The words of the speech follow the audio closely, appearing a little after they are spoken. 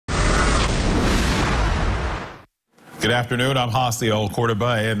Good afternoon, I'm Hasiel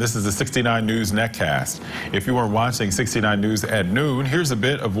Cordoba, and this is the 69 News Netcast. If you weren't watching 69 News at noon, here's a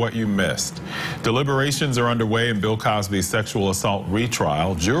bit of what you missed. Deliberations are underway in Bill Cosby's sexual assault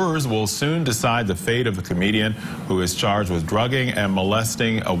retrial. Jurors will soon decide the fate of the comedian who is charged with drugging and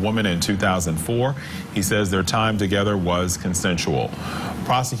molesting a woman in 2004. He says their time together was consensual.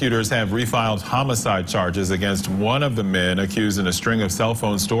 Prosecutors have refiled homicide charges against one of the men accused in a string of cell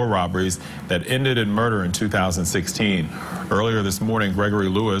phone store robberies that ended in murder in 2016. Earlier this morning, Gregory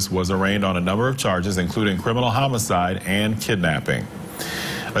Lewis was arraigned on a number of charges, including criminal homicide and kidnapping.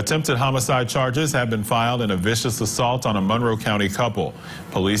 Attempted homicide charges have been filed in a vicious assault on a Monroe County couple.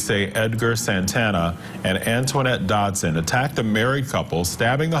 Police say Edgar Santana and Antoinette Dodson attacked a married couple,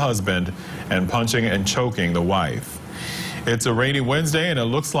 stabbing the husband and punching and choking the wife. It's a rainy Wednesday, and it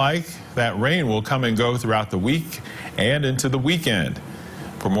looks like that rain will come and go throughout the week and into the weekend.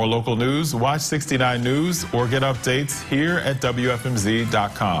 For more local news, watch 69 News or get updates here at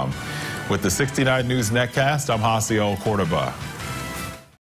WFMZ.com. With the 69 News Netcast, I'm Hasiel Cordoba.